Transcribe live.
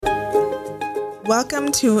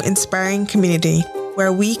Welcome to Inspiring Community,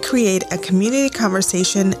 where we create a community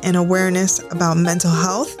conversation and awareness about mental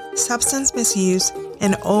health, substance misuse,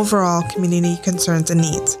 and overall community concerns and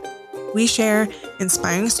needs. We share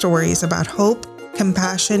inspiring stories about hope,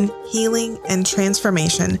 compassion, healing, and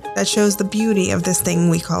transformation that shows the beauty of this thing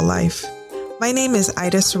we call life. My name is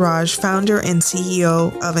Ida Siraj, founder and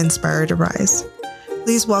CEO of Inspire to Rise.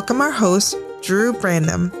 Please welcome our host, Drew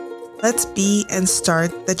Brandom. Let's be and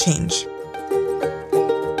start the change.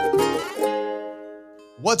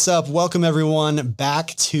 What's up? Welcome everyone back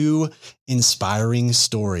to Inspiring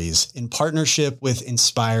Stories in partnership with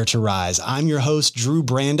Inspire to Rise. I'm your host, Drew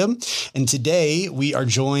Brandom, and today we are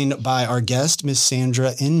joined by our guest, Miss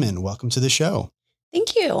Sandra Inman. Welcome to the show.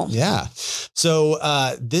 Thank you. Yeah. So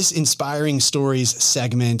this Inspiring Stories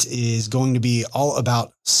segment is going to be all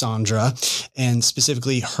about Sandra and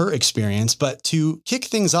specifically her experience. But to kick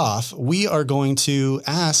things off, we are going to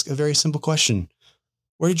ask a very simple question.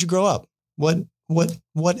 Where did you grow up? What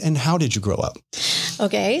and how did you grow up?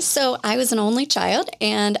 Okay. So I was an only child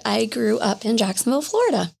and I grew up in Jacksonville,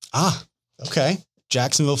 Florida. Ah, okay.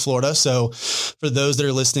 Jacksonville, Florida. So for those that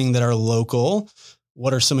are listening that are local,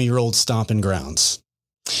 what are some of your old stomping grounds?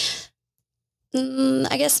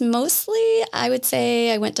 I guess mostly I would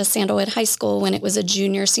say I went to Sandalwood High School when it was a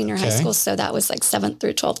senior high school. So that was like 7th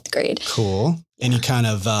through 12th grade. Cool. Yeah. Any kind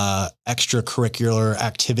of extracurricular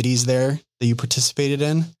activities there that you participated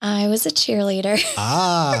in? I was a cheerleader.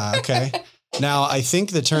 Ah, okay. Now, I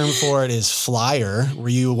think the term for it is flyer. Were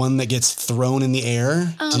you one that gets thrown in the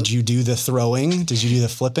air? Did you do the throwing? Did you do the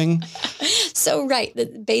flipping? So, right. The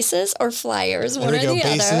bases or flyers, one or the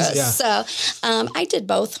bases, other. Yeah. So I did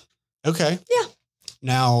both. Okay. Yeah.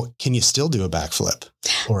 Now, can you still do a backflip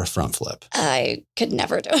or a front flip? I could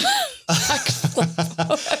never do a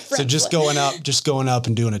backflip. So just going up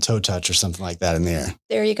and doing a toe touch or something like that in the air.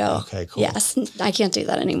 There you go. Okay, cool. Yes. I can't do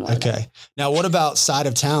that anymore. Okay. Now, what about side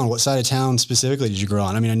of town? What side of town specifically did you grow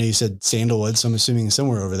on? I mean, I know you said Sandalwood, so I'm assuming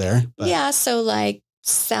somewhere over there. But. Yeah. So like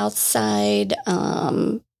South Side,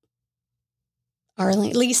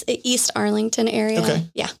 East Arlington area. Okay.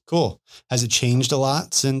 Yeah. Cool. Has it changed a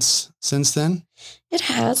lot since then? It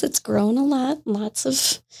has. It's grown a lot.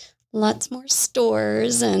 Lots more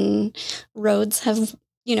stores and roads have,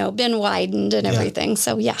 been widened and everything.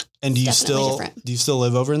 So yeah. And do you still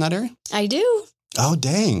live over in that area? I do. Oh,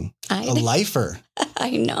 dang. A lifer.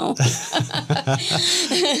 I know.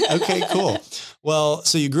 Okay, cool. Well,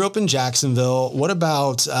 so you grew up in Jacksonville. What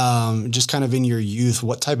about just kind of in your youth?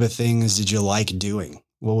 What type of things did you like doing?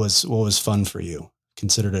 What was fun for you?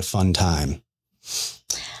 Considered a fun time?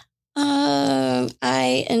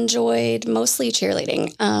 I enjoyed mostly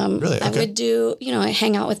cheerleading. Really? Okay. I would do, I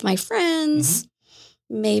hang out with my friends,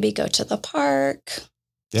 maybe go to the park,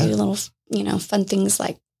 do little, fun things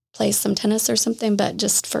like play some tennis or something, but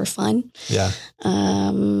just for fun. Yeah.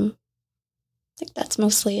 I think that's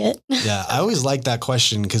mostly it. Yeah. I always like that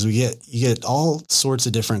question because you get all sorts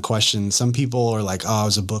of different questions. Some people are like, oh, I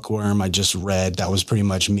was a bookworm. I just read. That was pretty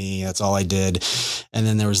much me. That's all I did. And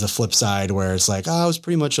then there was the flip side where it's like, oh, I was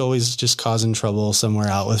pretty much always just causing trouble somewhere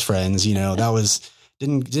out with friends. That was,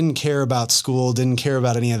 didn't care about school, didn't care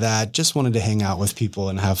about any of that. Just wanted to hang out with people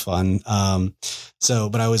and have fun.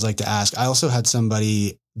 But I always like to ask, I also had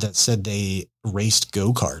somebody that said they raced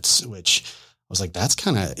go-karts, which I was like, that's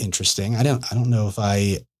kind of interesting. I don't know if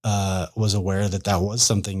I was aware that was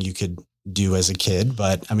something you could do as a kid,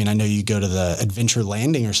 but I mean, I know you go to the Adventure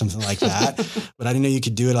Landing or something like that, but I didn't know you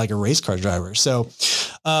could do it like a race car driver. So,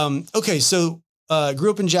 okay. So, grew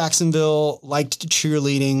up in Jacksonville, liked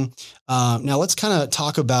cheerleading. Now let's kind of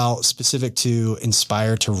talk about specific to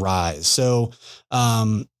Inspire to Rise. So,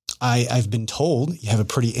 I've been told you have a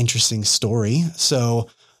pretty interesting story. So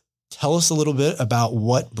tell us a little bit about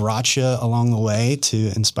what brought you along the way to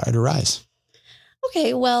Inspire to Rise.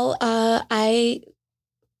 Okay. Well, I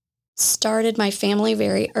started my family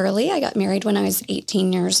very early. I got married when I was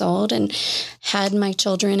 18 years old and had my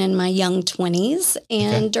children in my young 20s.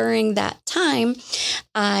 And during that time,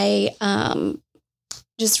 I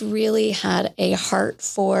just really had a heart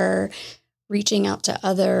for reaching out to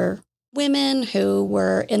other women who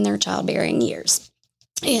were in their childbearing years.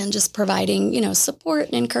 And just providing, support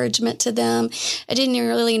and encouragement to them. I didn't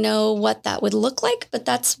really know what that would look like, but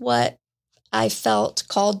that's what I felt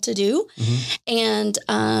called to do. And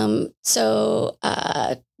so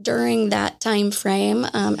during that time frame,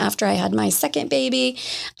 after I had my second baby,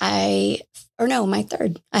 my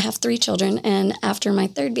third. I have 3 children. And after my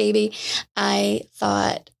third baby, I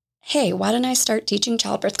thought, hey, why don't I start teaching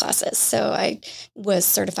childbirth classes? So I was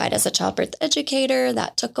certified as a childbirth educator.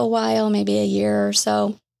 That took a while, maybe a year or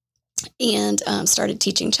so. and started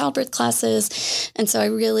teaching childbirth classes. And so I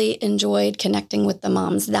really enjoyed connecting with the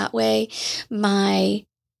moms that way. My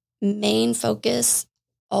main focus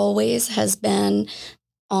always has been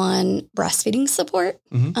on breastfeeding support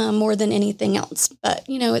more than anything else. But,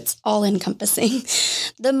 it's all encompassing.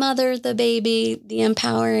 The mother, the baby, the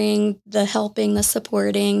empowering, the helping, the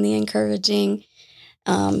supporting, the encouraging,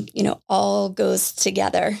 all goes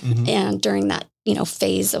together. And during that,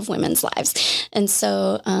 phase of women's lives. And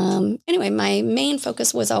so, anyway, my main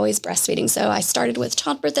focus was always breastfeeding. So I started with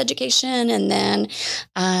childbirth education, and then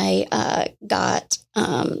I got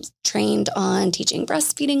trained on teaching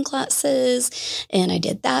breastfeeding classes. And I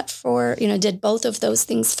did that did both of those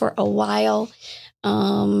things for a while.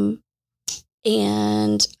 And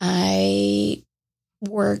I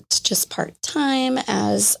worked just part-time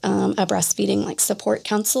as a breastfeeding support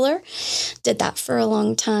counselor. Did that for a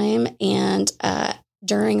long time. And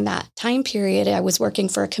during that time period, I was working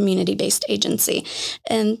for a community-based agency.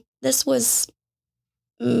 And this was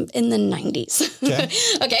in the 90s.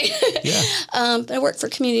 Okay. Yeah. But I worked for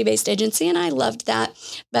a community-based agency, and I loved that.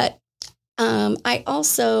 But I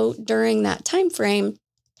also, during that time frame,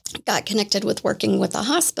 got connected with working with a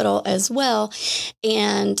hospital as well.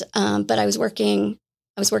 And but I was working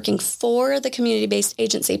for the community-based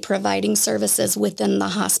agency, providing services within the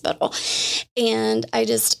hospital. And I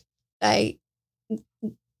just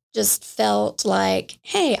felt like,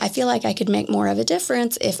 hey, I feel like I could make more of a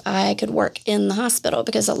difference if I could work in the hospital,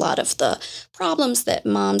 because a lot of the problems that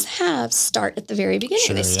moms have start at the very beginning.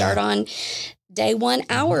 Sure, they start on day 1,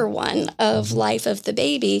 hour 1 of life of the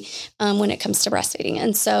baby when it comes to breastfeeding.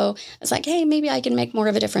 And so I was like, hey, maybe I can make more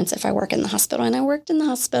of a difference if I work in the hospital. And I worked in the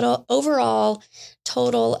hospital overall,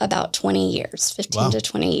 total about 20 years, 15 to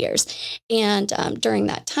 20 years. And during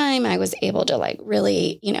that time, I was able to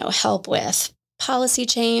really, help with policy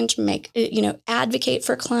change, make, advocate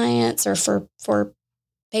for clients or for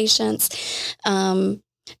patients,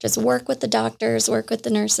 just work with the doctors, work with the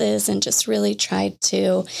nurses, and just really try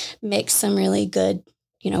to make some really good,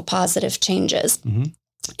 positive changes.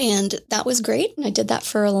 And that was great. And I did that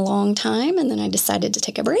for a long time. And then I decided to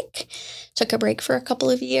take a break, took a break for a couple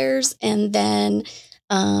of years. And then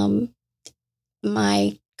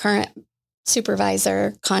my current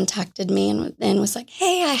supervisor contacted me and was like,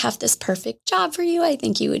 hey, I have this perfect job for you. I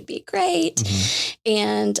think you would be great.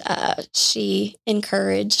 And she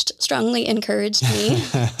strongly encouraged me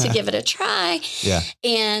to give it a try. Yeah.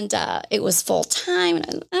 And it was full time.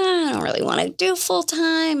 And I don't really want to do full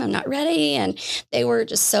time. I'm not ready. And they were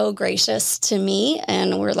just so gracious to me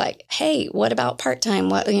and were like, hey, what about part time?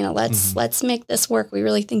 Let's make this work. We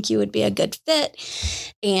really think you would be a good fit.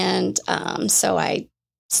 And so I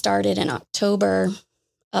started in October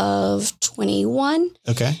of 21.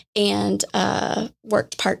 Okay. And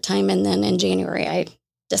worked part-time. And then in January, I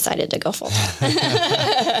decided to go full-time.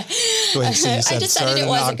 Wait, so you said started in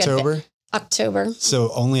October? October. So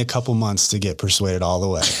only a couple months to get persuaded all the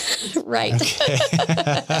way. Right. Okay.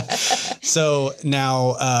 So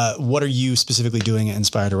now, what are you specifically doing at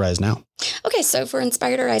Inspire to Rise now? Okay. So for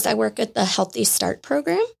Inspire to Rise, I work at the Healthy Start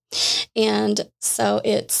program. And so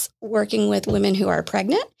it's working with women who are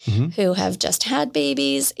pregnant, who have just had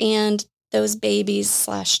babies, and those babies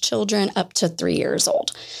 / children up to 3 years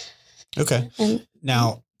old. Okay. And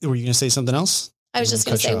now, were you going to say something else? I was just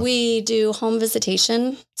going to say we do home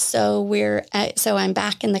visitation. So I'm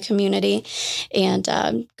back in the community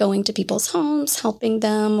and going to people's homes, helping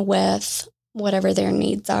them with whatever their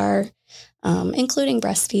needs are, including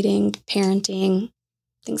breastfeeding, parenting,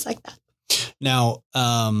 things like that. Now,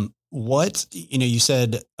 you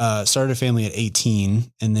said started a family at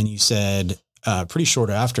 18, and then you said pretty short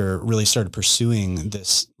after really started pursuing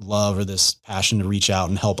this love or this passion to reach out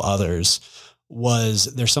and help others. Was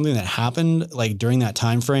there something that happened during that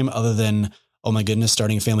time frame other than, oh my goodness,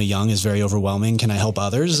 starting a family young is very overwhelming. Can I help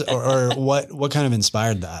others? Or what kind of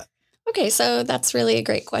inspired that? Okay, so that's really a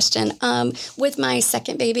great question. With my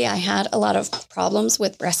second baby, I had a lot of problems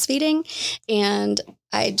with breastfeeding, and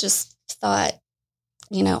I just thought,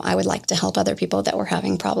 I would like to help other people that were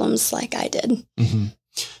having problems like I did. Mm-hmm.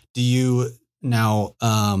 Do you now,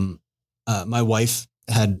 my wife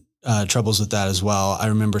had troubles with that as well. I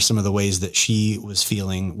remember some of the ways that she was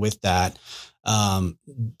feeling with that.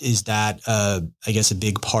 Is that, I guess a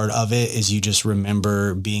big part of it is you just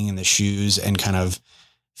remember being in the shoes and kind of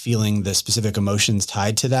feeling the specific emotions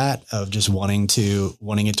tied to that of just wanting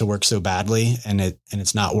it to work so badly and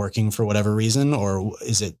it's not working for whatever reason, or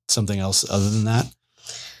is it something else other than that?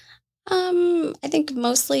 I think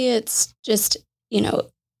mostly it's just,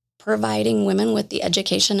 providing women with the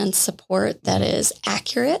education and support that is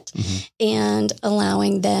accurate and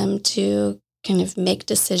allowing them to kind of make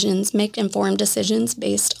informed decisions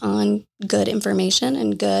based on good information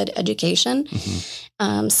and good education.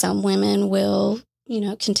 Mm-hmm. Some women will,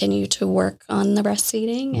 continue to work on the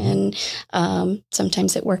breastfeeding, and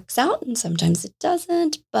sometimes it works out and sometimes it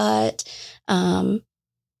doesn't, but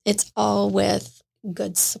it's all with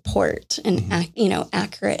good support and,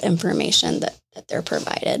 accurate information that they're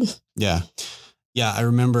provided. Yeah. Yeah. I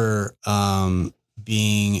remember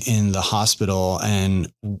being in the hospital, and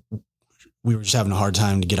we were just having a hard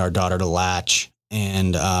time to get our daughter to latch.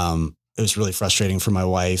 And it was really frustrating for my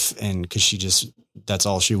wife. And because that's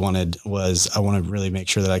all she wanted was, I want to really make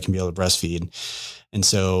sure that I can be able to breastfeed. And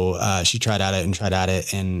so she tried at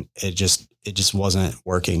it and it just wasn't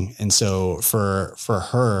working. And so for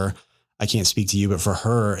her, I can't speak to you, but for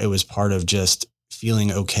her, it was part of just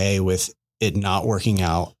feeling okay with it not working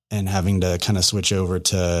out and having to kind of switch over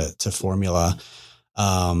to formula.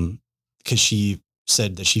 Cause she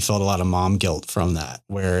said that she felt a lot of mom guilt from that,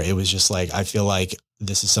 where it was just like, I feel like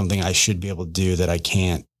this is something I should be able to do that I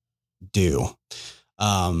can't do.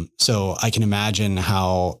 So I can imagine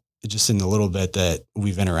how, just in the little bit that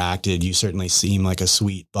we've interacted, you certainly seem like a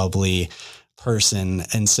sweet, bubbly person.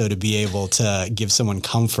 And so to be able to give someone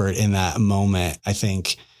comfort in that moment, I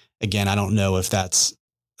think, again, I don't know if that's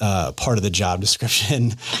part of the job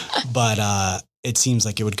description, but it seems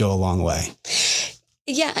like it would go a long way.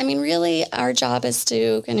 Yeah, I mean, really, our job is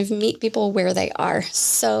to kind of meet people where they are.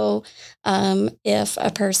 So if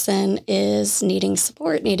a person is needing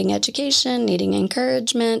support, needing education, needing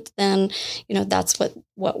encouragement, then, that's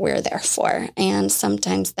what we're there for. And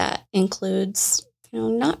sometimes that includes,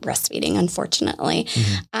 not breastfeeding, unfortunately.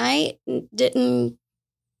 Mm-hmm. I didn't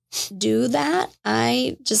do that.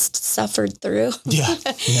 I just suffered through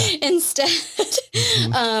instead.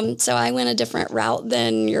 Mm-hmm. So I went a different route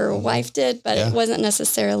than your wife did, but it wasn't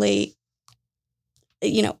necessarily,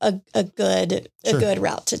 a good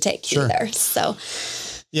route to take either. So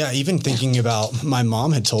yeah, even thinking about, my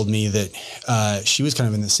mom had told me that she was kind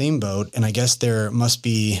of in the same boat. And I guess there must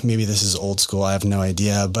be, maybe this is old school, I have no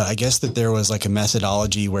idea, but I guess that there was like a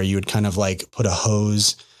methodology where you would kind of like put a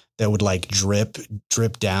hose that would like drip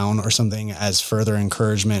down or something as further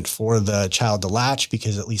encouragement for the child to latch,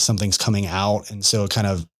 because at least something's coming out. And so it kind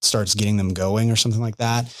of starts getting them going or something like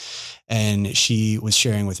that. And she was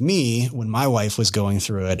sharing with me when my wife was going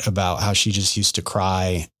through it about how she just used to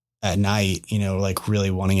cry at night, like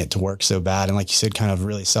really wanting it to work so bad. And like you said, kind of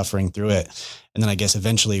really suffering through it. And then I guess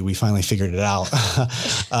eventually we finally figured it out.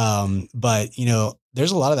 But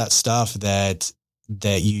there's a lot of that stuff that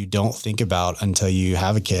you don't think about until you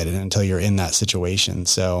have a kid and until you're in that situation.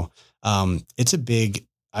 So it's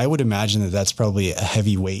I would imagine that that's probably a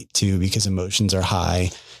heavy weight too, because emotions are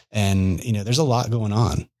high and, there's a lot going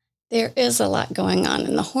on. There is a lot going on,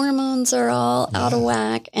 and the hormones are all out of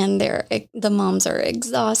whack, and the moms are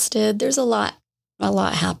exhausted. There's a lot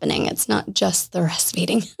happening. It's not just the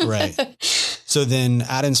breastfeeding. Right. So then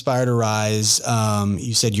at Inspire to Rise,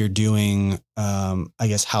 you said you're doing, I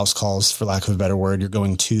guess, house calls, for lack of a better word. You're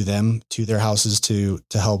going to their houses to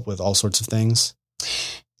help with all sorts of things.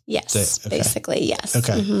 Yes, basically, yes.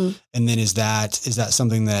 Okay. Mm-hmm. And then is that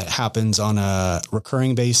something that happens on a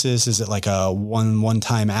recurring basis? Is it like a one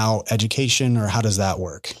time out education, or how does that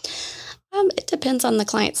work? It depends on the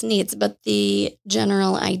client's needs, but the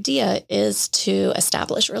general idea is to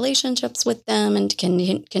establish relationships with them and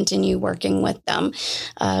to continue working with them.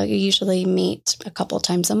 You usually meet a couple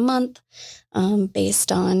times a month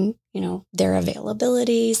based on, their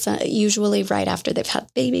availability. So usually right after they've had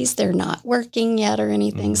babies, they're not working yet or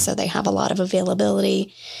anything. Mm-hmm. So they have a lot of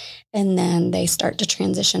availability, and then they start to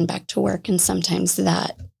transition back to work. And sometimes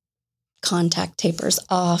that contact tapers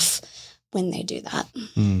off when they do that.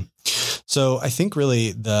 Mm. So I think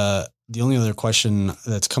really the only other question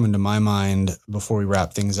that's coming to my mind before we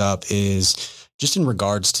wrap things up is just in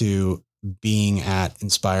regards to being at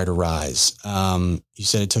Inspire to Rise. You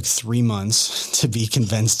said it took 3 months to be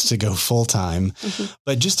convinced to go full time, mm-hmm.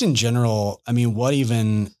 but just in general, I mean, what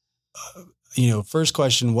even, first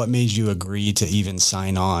question, what made you agree to even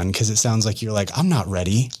sign on? Cause it sounds like you're like, I'm not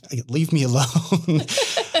ready. Leave me alone.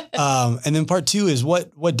 And then part two is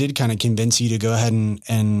what did kind of convince you to go ahead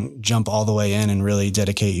and jump all the way in and really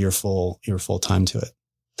dedicate your full time to it?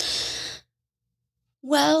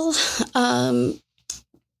 Well,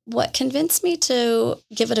 what convinced me to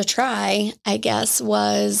give it a try, I guess,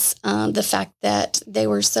 was the fact that they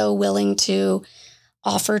were so willing to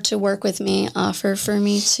offer to work with me, offer for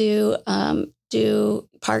me to do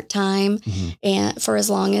part-time, mm-hmm. and for as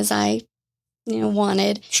long as I,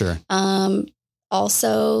 wanted. Sure.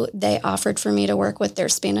 Also, they offered for me to work with their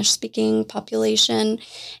Spanish-speaking population,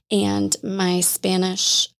 and my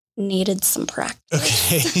Spanish needed some practice.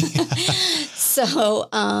 Okay. So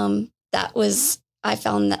that was, I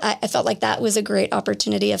found that I felt like that was a great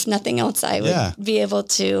opportunity. If nothing else, I would be able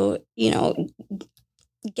to,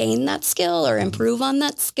 gain that skill or improve on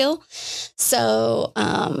that skill. So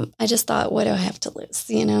I just thought, what do I have to lose?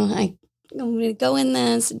 I'm going to go in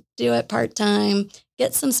this, do it part-time,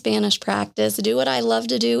 get some Spanish practice, do what I love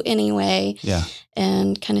to do anyway,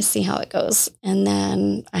 and kind of see how it goes. And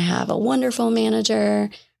then I have a wonderful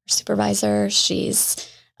manager, supervisor. She's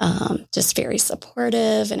just very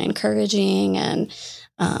supportive and encouraging, and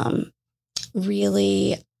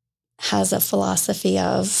really has a philosophy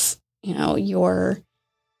of, your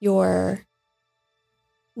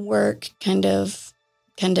work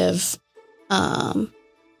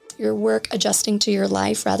your work adjusting to your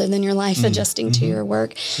life rather than your life adjusting to your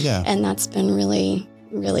work. Yeah. And that's been really,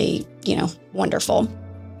 really, wonderful.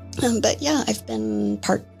 But yeah, I've been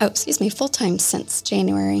full-time since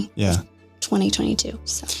January 2022.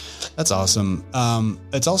 So that's awesome.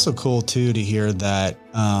 It's also cool too to hear that,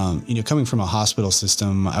 coming from a hospital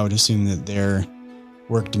system, I would assume that their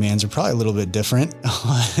work demands are probably a little bit different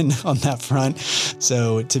on that front.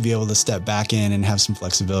 So to be able to step back in and have some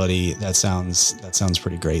flexibility, that sounds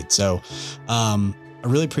pretty great. So, I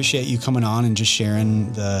really appreciate you coming on and just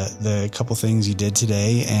sharing the couple things you did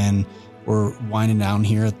today. And we're winding down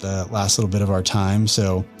here at the last little bit of our time.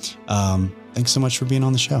 So, thanks so much for being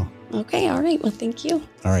on the show. Okay. All right. Well, thank you.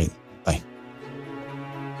 All right. Bye.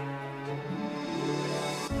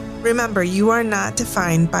 Remember, you are not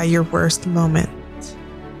defined by your worst moment.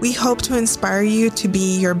 We hope to inspire you to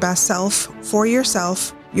be your best self for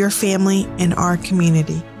yourself, your family, and our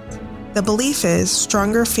community. The belief is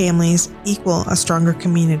stronger families equal a stronger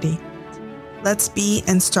community. Let's be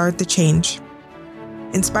and start the change.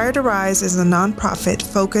 Inspire to Rise is a nonprofit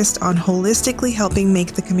focused on holistically helping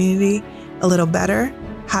make the community a little better,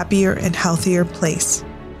 happier, and healthier place.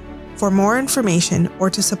 For more information or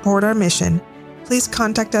to support our mission, please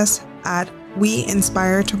contact us at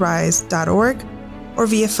weinspiretorise.org or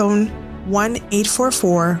via phone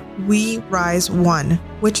 1-844-WE-RISE-1,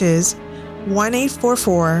 which is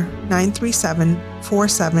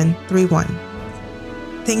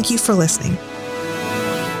 1-844-937-4731. Thank you for listening.